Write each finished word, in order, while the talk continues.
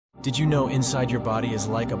Did you know inside your body is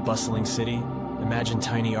like a bustling city? Imagine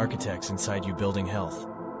tiny architects inside you building health.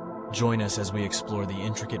 Join us as we explore the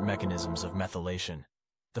intricate mechanisms of methylation,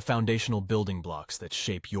 the foundational building blocks that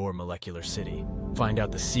shape your molecular city. Find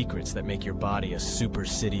out the secrets that make your body a super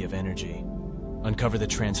city of energy. Uncover the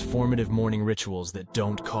transformative morning rituals that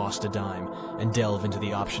don't cost a dime, and delve into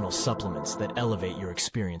the optional supplements that elevate your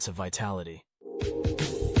experience of vitality.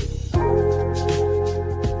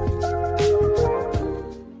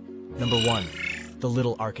 Number 1. The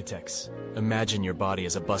Little Architects. Imagine your body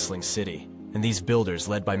as a bustling city, and these builders,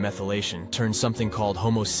 led by methylation, turn something called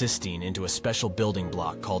homocysteine into a special building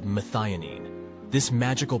block called methionine. This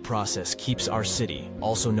magical process keeps our city,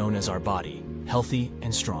 also known as our body, healthy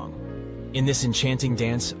and strong. In this enchanting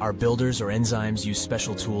dance, our builders or enzymes use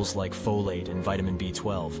special tools like folate and vitamin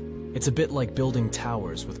B12. It's a bit like building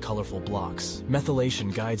towers with colorful blocks.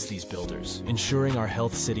 Methylation guides these builders, ensuring our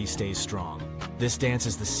health city stays strong. This dance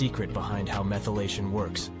is the secret behind how methylation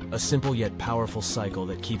works, a simple yet powerful cycle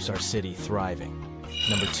that keeps our city thriving.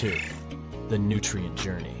 Number 2. The nutrient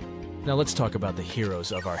journey. Now let's talk about the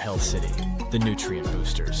heroes of our health city, the nutrient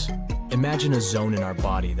boosters. Imagine a zone in our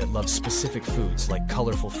body that loves specific foods like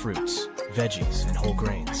colorful fruits, veggies, and whole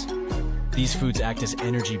grains. These foods act as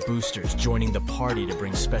energy boosters, joining the party to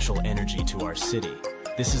bring special energy to our city.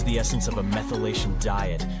 This is the essence of a methylation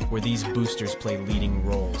diet, where these boosters play leading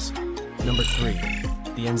roles. Number 3.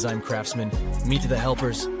 The Enzyme Craftsmen. Meet the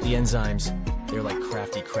helpers, the enzymes. They're like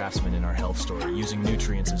crafty craftsmen in our health story, using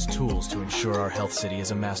nutrients as tools to ensure our health city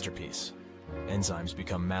is a masterpiece. Enzymes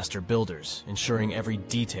become master builders, ensuring every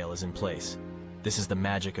detail is in place. This is the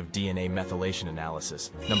magic of DNA methylation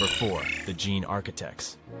analysis. Number 4. The Gene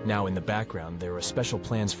Architects. Now in the background, there are special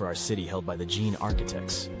plans for our city held by the Gene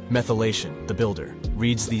Architects. Methylation, the builder,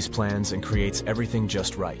 reads these plans and creates everything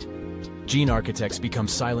just right. Gene Architects become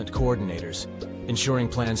silent coordinators, ensuring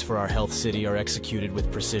plans for our health city are executed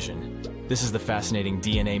with precision. This is the fascinating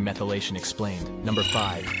DNA Methylation Explained. Number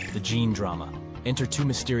 5. The Gene Drama. Enter two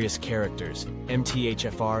mysterious characters,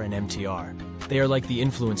 MTHFR and MTR. They are like the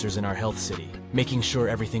influencers in our health city, making sure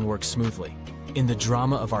everything works smoothly. In the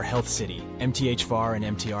drama of our health city, MTHFR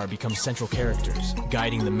and MTR become central characters,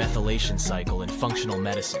 guiding the methylation cycle in functional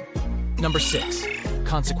medicine. Number 6.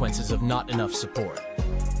 Consequences of not enough support.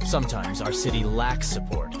 Sometimes our city lacks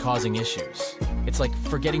support, causing issues. It's like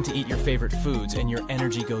forgetting to eat your favorite foods and your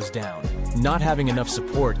energy goes down. Not having enough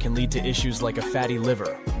support can lead to issues like a fatty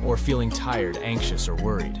liver, or feeling tired, anxious, or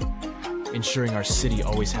worried. Ensuring our city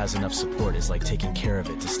always has enough support is like taking care of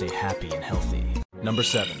it to stay happy and healthy. Number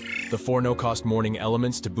 7. The 4 no-cost morning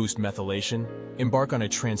elements to boost methylation. Embark on a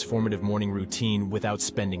transformative morning routine without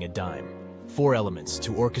spending a dime. 4 elements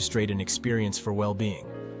to orchestrate an experience for well-being.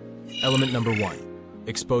 Element number 1.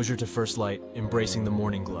 Exposure to first light, embracing the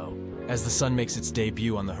morning glow. As the sun makes its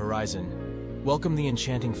debut on the horizon, welcome the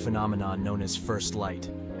enchanting phenomenon known as first light.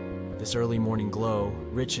 This early morning glow,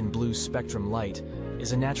 rich in blue spectrum light,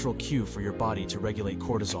 is a natural cue for your body to regulate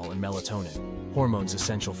cortisol and melatonin, hormones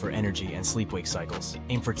essential for energy and sleep-wake cycles.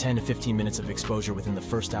 Aim for 10 to 15 minutes of exposure within the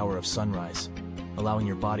first hour of sunrise, allowing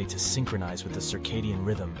your body to synchronize with the circadian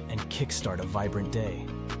rhythm and kickstart a vibrant day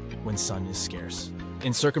when sun is scarce.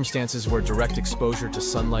 In circumstances where direct exposure to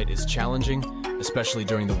sunlight is challenging, especially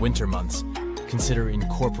during the winter months, consider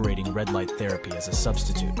incorporating red light therapy as a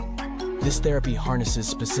substitute. This therapy harnesses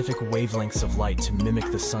specific wavelengths of light to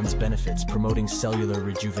mimic the sun's benefits, promoting cellular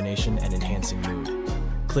rejuvenation and enhancing mood.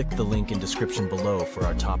 Click the link in description below for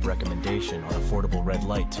our top recommendation on affordable red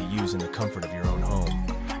light to use in the comfort of your own home.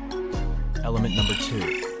 Element number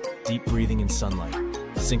 2. Deep breathing in sunlight,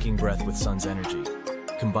 syncing breath with sun's energy.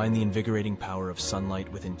 Combine the invigorating power of sunlight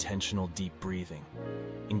with intentional deep breathing.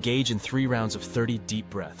 Engage in 3 rounds of 30 deep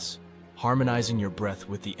breaths, harmonizing your breath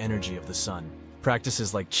with the energy of the sun.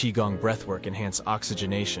 Practices like Qigong breathwork enhance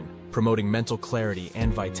oxygenation, promoting mental clarity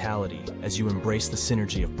and vitality as you embrace the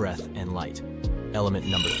synergy of breath and light. Element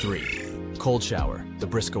number 3. Cold shower, the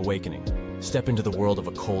brisk awakening. Step into the world of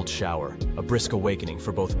a cold shower, a brisk awakening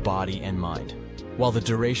for both body and mind. While the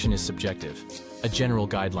duration is subjective, a general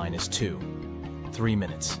guideline is 2-3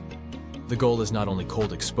 minutes. The goal is not only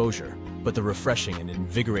cold exposure, but the refreshing and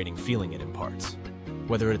invigorating feeling it imparts.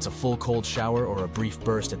 Whether it's a full cold shower or a brief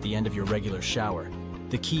burst at the end of your regular shower,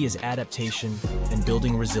 the key is adaptation and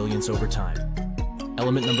building resilience over time.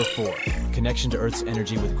 Element number 4. Connection to Earth's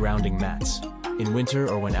energy with grounding mats. In winter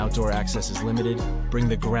or when outdoor access is limited, bring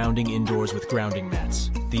the grounding indoors with grounding mats.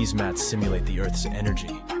 These mats simulate the Earth's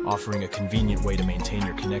energy, offering a convenient way to maintain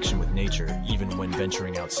your connection with nature even when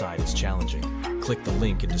venturing outside is challenging. Click the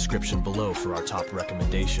link in description below for our top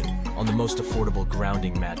recommendation on the most affordable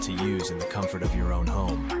grounding mat to use in the comfort of your own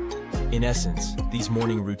home. In essence, these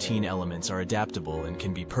morning routine elements are adaptable and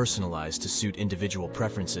can be personalized to suit individual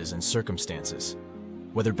preferences and circumstances.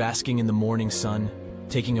 Whether basking in the morning sun,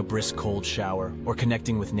 taking a brisk cold shower, or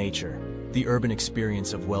connecting with nature, the urban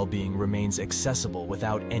experience of well-being remains accessible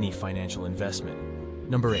without any financial investment.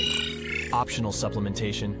 Number 8. Optional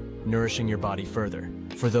supplementation, nourishing your body further.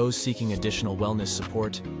 For those seeking additional wellness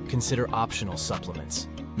support, consider optional supplements.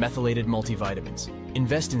 Methylated multivitamins.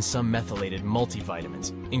 Invest in some methylated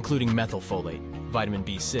multivitamins, including methylfolate, vitamin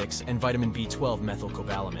B6, and vitamin B12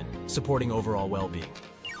 methylcobalamin, supporting overall well-being.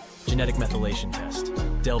 Genetic methylation test.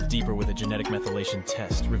 Delve deeper with a genetic methylation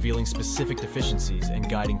test, revealing specific deficiencies and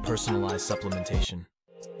guiding personalized supplementation.